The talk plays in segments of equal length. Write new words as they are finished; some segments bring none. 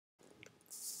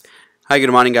Hi,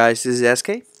 good morning, guys. This is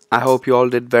SK. I hope you all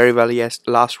did very well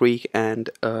last week and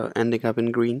ending up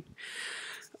in green.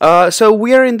 So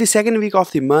we are in the second week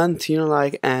of the month,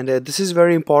 and this is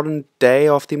very important day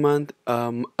of the month,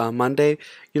 Monday.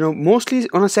 Mostly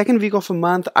on a second week of a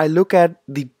month, I look at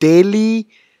the daily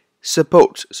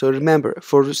supports. So remember,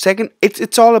 for second,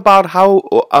 it's all about how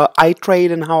I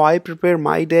trade and how I prepare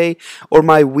my day or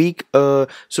my week. So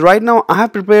right now I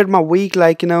have prepared my week.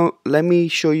 Let me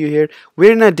show you here.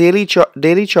 We're in a daily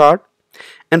chart,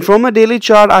 and from a daily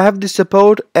chart I have the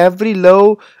support every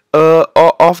low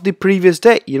of the previous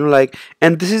day,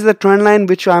 and this is the trend line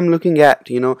which I'm looking at.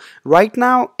 Right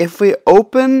now, if we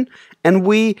open and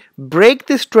we break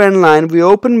this trend line, we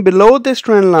open below this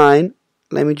trend line.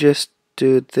 Let me just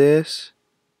do this.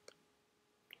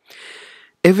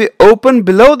 If we open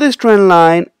below this trend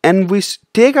line and we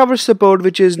take our support,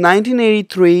 which is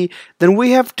 1983, then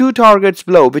we have two targets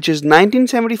below, which is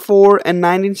 1974 and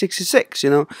 1966.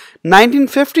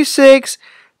 1956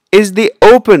 is the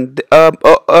open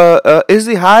is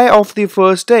the high of the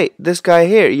first day, this guy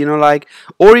here,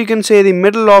 or you can say the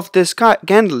middle of this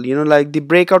candle, like the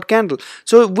breakout candle.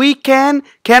 So we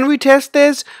test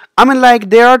this? I mean,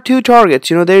 there are two targets.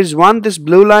 There's one, this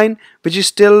blue line, which is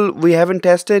still we haven't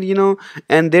tested,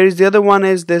 and there is the other one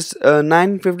is this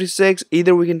 956.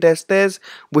 Either we can test this,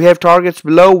 we have targets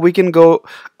below, we can go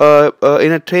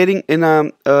in a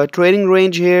trading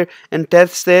range here and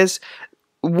test this.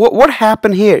 What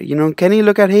happened here? Can you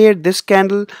look at here, this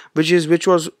candle, which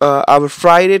was our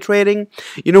Friday trading?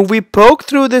 We poke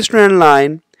through this trend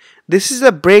line. This is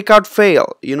a breakout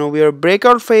fail. We are a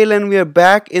breakout fail and we are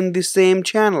back in the same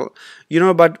channel.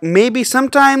 But maybe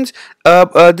sometimes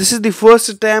this is the first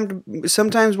attempt.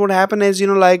 Sometimes what happen is,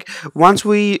 once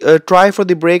we try for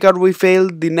the breakout, we fail.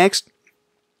 The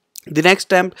next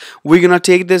attempt, we're gonna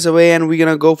take this away and we're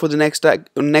gonna go for the next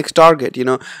target.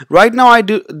 Right now I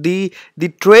do the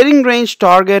trading range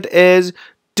target is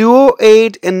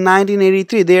 208 and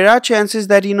 1983. There are chances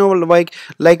that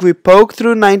like we poke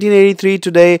through 1983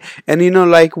 today, and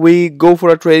we go for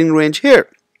a trading range here.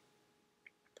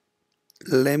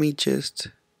 Let me just,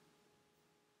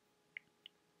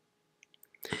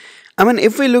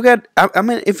 if we look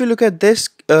at this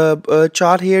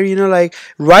chart here,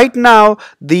 right now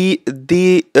the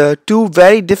two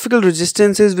very difficult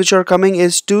resistances which are coming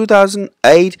is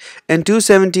 2008 and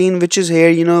 217, which is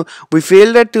here. We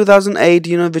failed at 2008,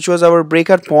 which was our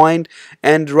breakout point,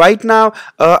 and right now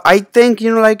I think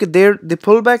the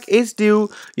pullback is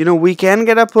due. We can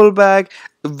get a pullback.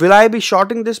 Will I be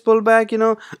shorting this pullback?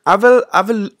 I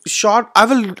will short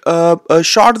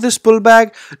this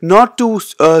pullback, not to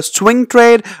swing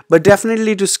trade, but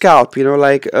definitely to scalp.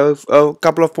 A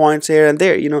couple of points here and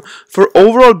there. For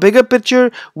overall bigger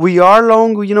picture, we are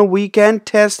long. We can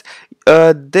test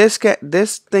this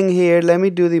thing here. Let me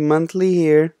do the monthly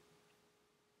here.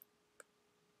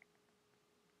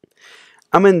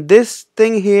 This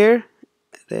thing here.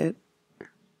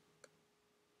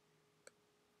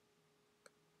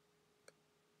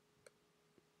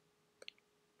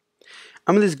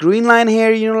 This green line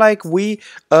here, we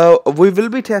will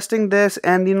be testing this,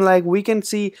 and we can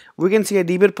see a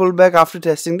deeper pullback after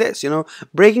testing this.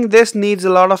 Breaking this needs a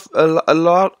lot of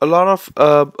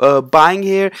buying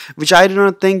here, which I do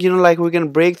not think we can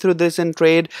break through this and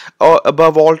trade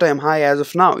above all-time high as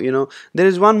of now. There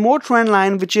is one more trend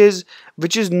line which is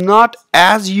not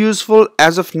as useful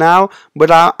as of now, but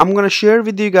I'm gonna share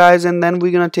with you guys, and then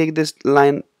we're gonna take this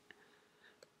line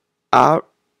out.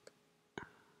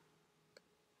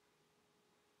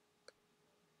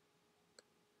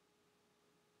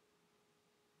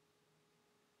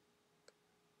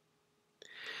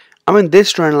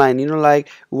 This trend line,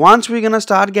 once we're gonna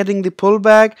start getting the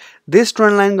pullback, this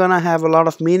trend line gonna have a lot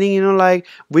of meaning.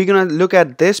 We're gonna look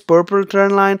at this purple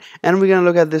trend line and we're gonna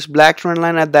look at this black trend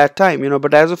line at that time.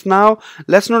 But as of now,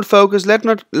 let's not focus. Let's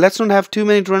not have too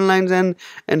many trend lines and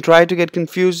try to get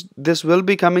confused. This will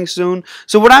be coming soon.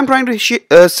 So what I'm trying to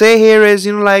say here is,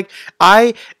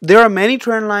 there are many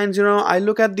trend lines. I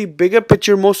look at the bigger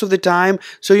picture most of the time.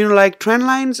 So trend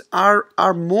lines are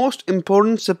our most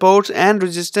important supports and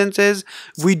resistances.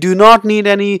 We do not need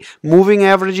any moving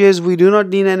averages. We do not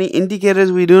need any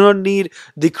indicators. We do not need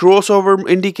the crossover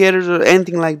indicators or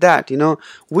anything like that.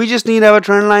 We just need our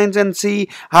trend lines and see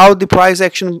how the price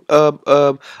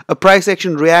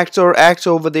action reacts or acts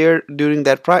over there during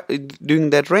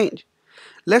that range.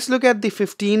 Let's look at the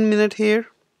 15-minute here.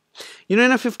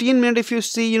 in a 15 minute, if you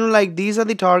see, like these are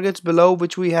the targets below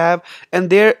which we have, and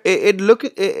there it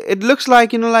looks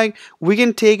like, like we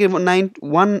can take it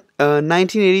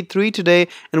 1983 today,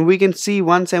 and we can see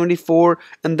 174,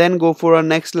 and then go for our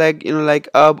next leg, like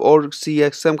up, or see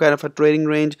some kind of a trading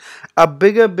range. A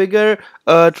bigger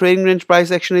trading range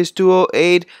price action is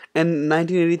 208 and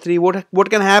 1983. What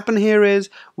can happen here is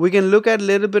we can look at a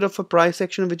little bit of a price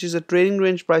action, which is a trading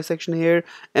range price action here,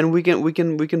 and we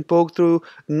can poke through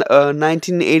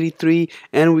 1983,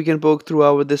 and we can poke through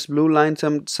our this blue line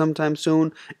sometime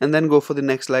soon, and then go for the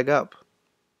next leg up.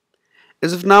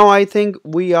 As of now, I think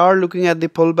we are looking at the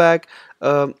pullback.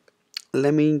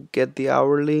 Let me get the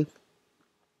hourly.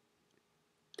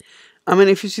 I mean,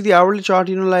 if you see the hourly chart,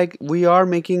 like we are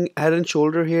making head and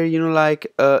shoulder here,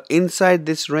 like inside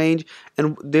this range,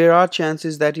 and there are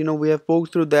chances that, we have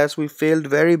poked through this. We failed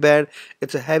very bad.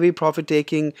 It's a heavy profit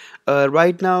taking.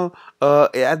 Right now,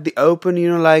 at the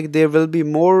open, like there will be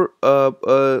more,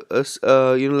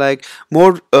 like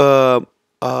more.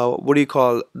 What do you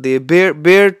call the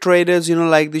bear traders,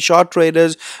 like the short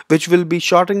traders, which will be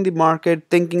shorting the market,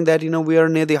 thinking that, we are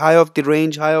near the high of the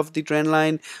range, high of the trend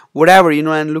line, whatever,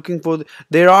 and looking for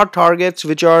there are targets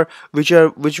which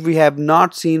we have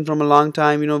not seen from a long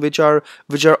time, which are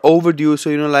overdue. So,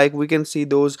 like we can see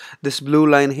this blue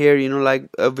line here, like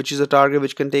which is a target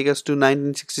which can take us to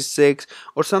 1966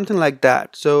 or something like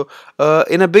that. So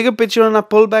in a bigger picture, on a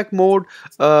pullback mode,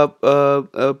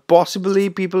 possibly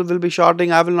people will be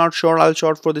shorting. I will not short. I'll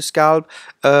short for the scalp.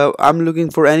 I'm looking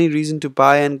for any reason to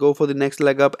buy and go for the next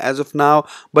leg up as of now.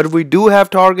 But we do have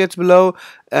targets below,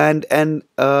 and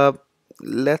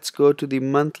let's go to the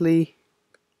monthly.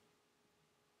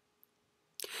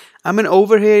 I mean,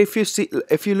 over here,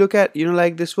 if you look at,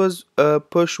 like this was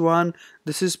push 1,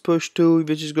 this is push 2,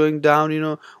 which is going down.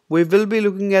 We will be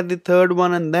looking at the third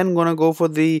one, and then gonna go for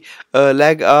the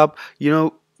leg up.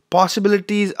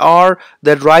 Possibilities are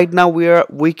that right now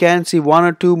we can see 1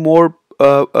 or 2 more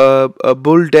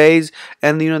bull days,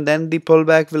 and then the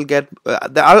pullback will get.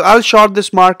 I'll short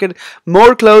this market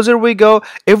more closer we go.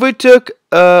 If we took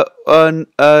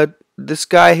this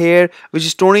guy here, which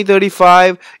is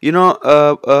 2035,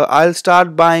 I'll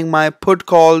start buying my put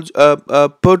calls,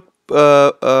 put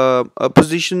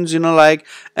positions, like,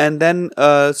 and then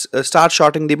start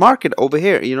shorting the market over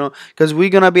here, because we're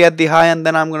gonna be at the high, and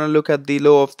then I'm gonna look at the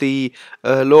low of the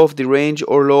range,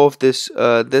 or low of this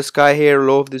guy here,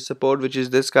 low of the support, which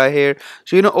is this guy here.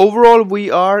 So overall we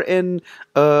are in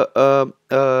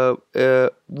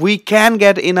we can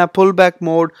get in a pullback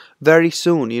mode very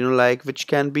soon, like which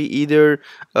can be either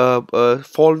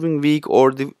following week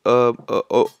or the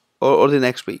or the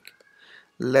next week.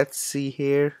 Let's see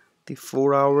here the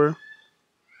 4-hour.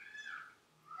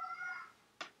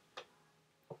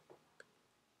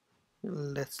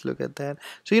 Let's look at that.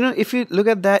 So if you look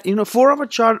at that, 4-hour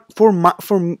chart, for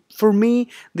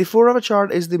me, the 4-hour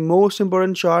chart is the most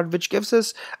important chart, which gives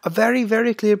us a very,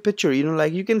 very clear picture.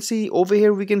 Like you can see over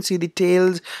here, we can see the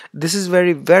tails. This is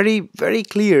very, very, very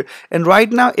clear. And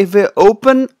right now, if we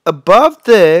open above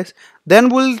this, then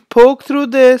we'll poke through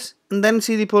this and then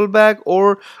see the pullback,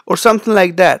 or something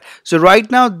like that. So right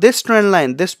now, this trend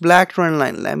line, this black trend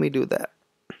line, let me do that.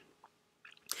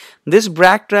 This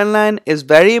black trend line is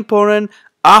very important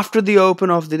after the open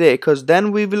of the day, because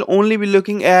then we will only be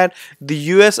looking at the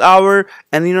US hour,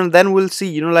 and then we'll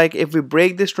see, like if we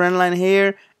break this trend line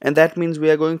here, and that means we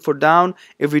are going for down.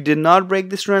 If we did not break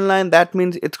this trend line, that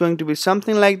means it's going to be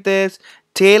something like this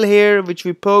tail here, which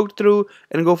we poked through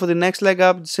and go for the next leg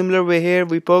up. Similar way here,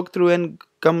 we poke through and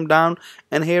come down,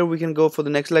 and here we can go for the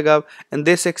next leg up, and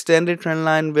this extended trend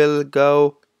line will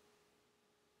go.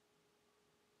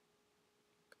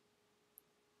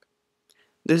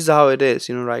 This is how it is,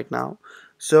 right now.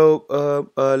 So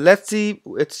let's see.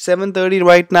 It's 7:30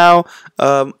 right now.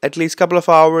 At least couple of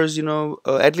hours,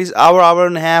 at least hour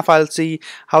and a half. I'll see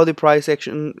how the price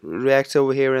action reacts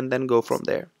over here, and then go from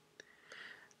there.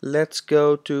 Let's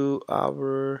go to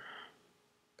our.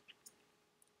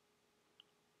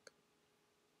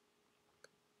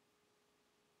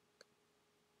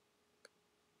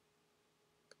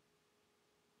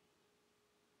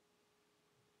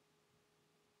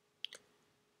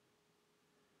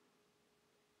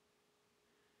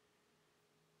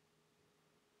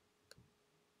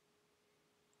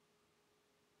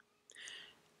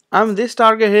 This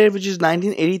target here, which is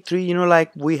 1983,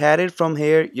 like we had it from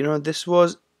here, this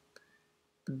was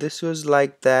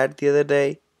like that the other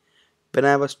day when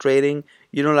I was trading,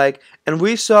 like, and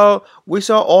we saw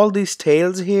all these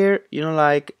tails here,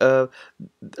 like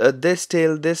this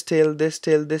tail, this tail, this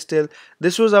tail, this tail.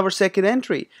 This was our second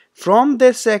entry. From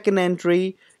this second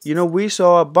entry, we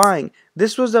saw a buying.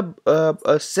 This was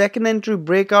a second entry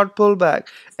breakout pullback.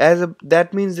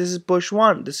 That means this is push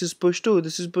 1, this is push 2,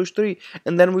 this is push 3,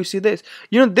 and then we see this.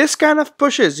 This kind of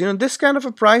pushes, this kind of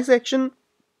a price action.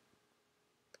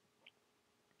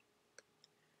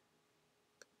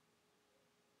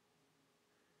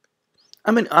 I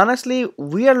mean, honestly,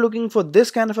 we are looking for this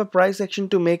kind of a price action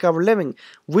to make our living.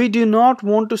 We do not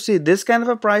want to see this kind of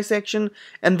a price action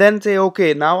and then say,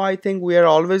 okay, now I think we are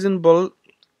always in bull.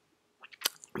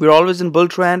 We're always in bull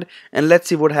trend, and let's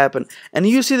see what happened. And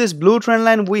you see this blue trend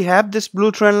line. We have this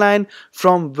blue trend line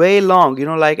from way long,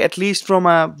 like at least from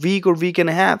a week or week and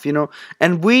a half,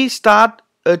 and we start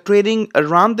trading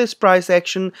around this price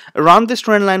action, around this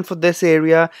trend line for this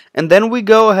area, and then we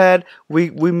go ahead,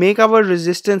 we make our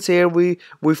resistance here. We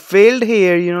failed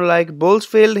here, like bulls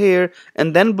failed here,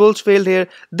 and then bulls failed here.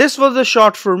 This was a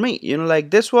short for me,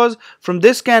 like this was from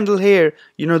this candle here,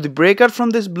 the breakout from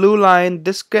this blue line,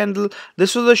 this candle,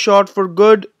 this was a short for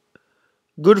good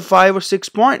 5 or 6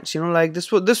 points, like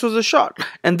this was a short,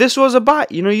 and this was a buy.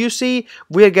 You see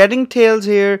we are getting tails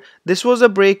here. This was a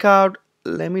breakout.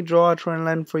 Let me draw a trend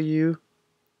line for you.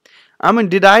 I mean,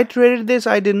 did I trade this?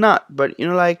 I did not. But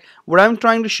like what I'm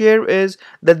trying to share is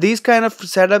that these kind of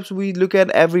setups we look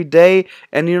at every day,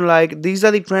 and like these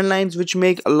are the trend lines which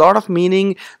make a lot of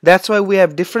meaning. That's why we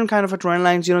have different kind of a trend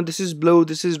lines. This is blue,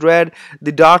 this is red,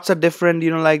 the dots are different.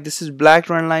 Like this is black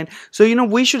trend line. So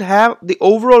we should have the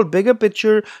overall bigger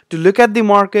picture to look at the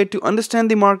market, to understand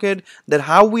the market, that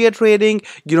how we are trading.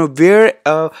 Where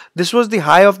this was the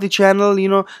high of the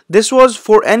channel. This was,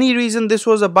 for any reason, this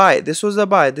was a buy, this was a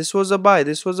buy, this was a buy,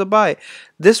 this was a buy,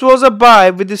 this was a buy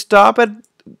with the stop at,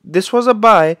 this was a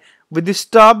buy with the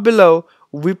stop below.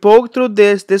 We poked through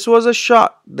this. This was a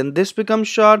short, then this becomes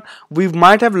short. We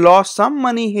might have lost some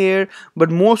money here,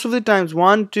 but most of the times,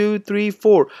 1 2 3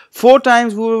 4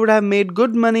 times we would have made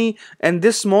good money, and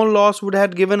this small loss would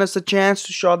have given us a chance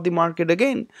to short the market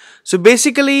again. So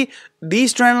basically,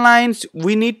 these trend lines,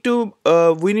 we need to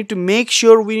make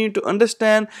sure, we need to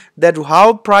understand that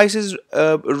how price is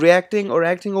reacting or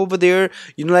acting over there.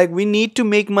 Like we need to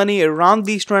make money around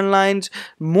these trend lines.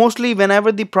 Mostly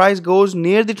whenever the price goes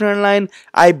near the trend line,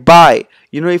 I buy.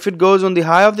 If it goes on the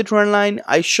high of the trend line,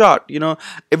 I short.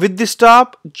 With the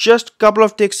stop just couple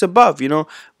of ticks above.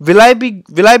 Will I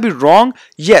be wrong?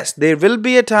 Yes, there will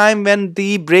be a time when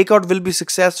the breakout will be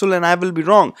successful and I will be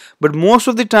wrong. But most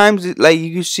of the times, like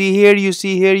you see here, you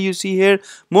see here, you see here,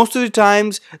 most of the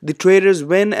times the traders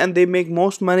win and they make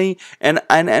most money. And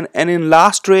in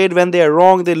last trade, when they are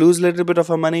wrong, they lose a little bit of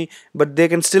a money, but they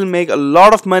can still make a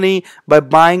lot of money by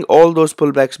buying all those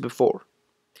pullbacks before.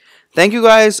 Thank you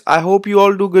guys. I hope you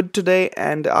all do good today,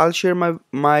 and I'll share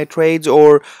my trades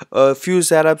or a few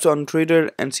setups on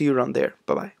Twitter, and see you around there.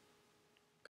 Bye bye.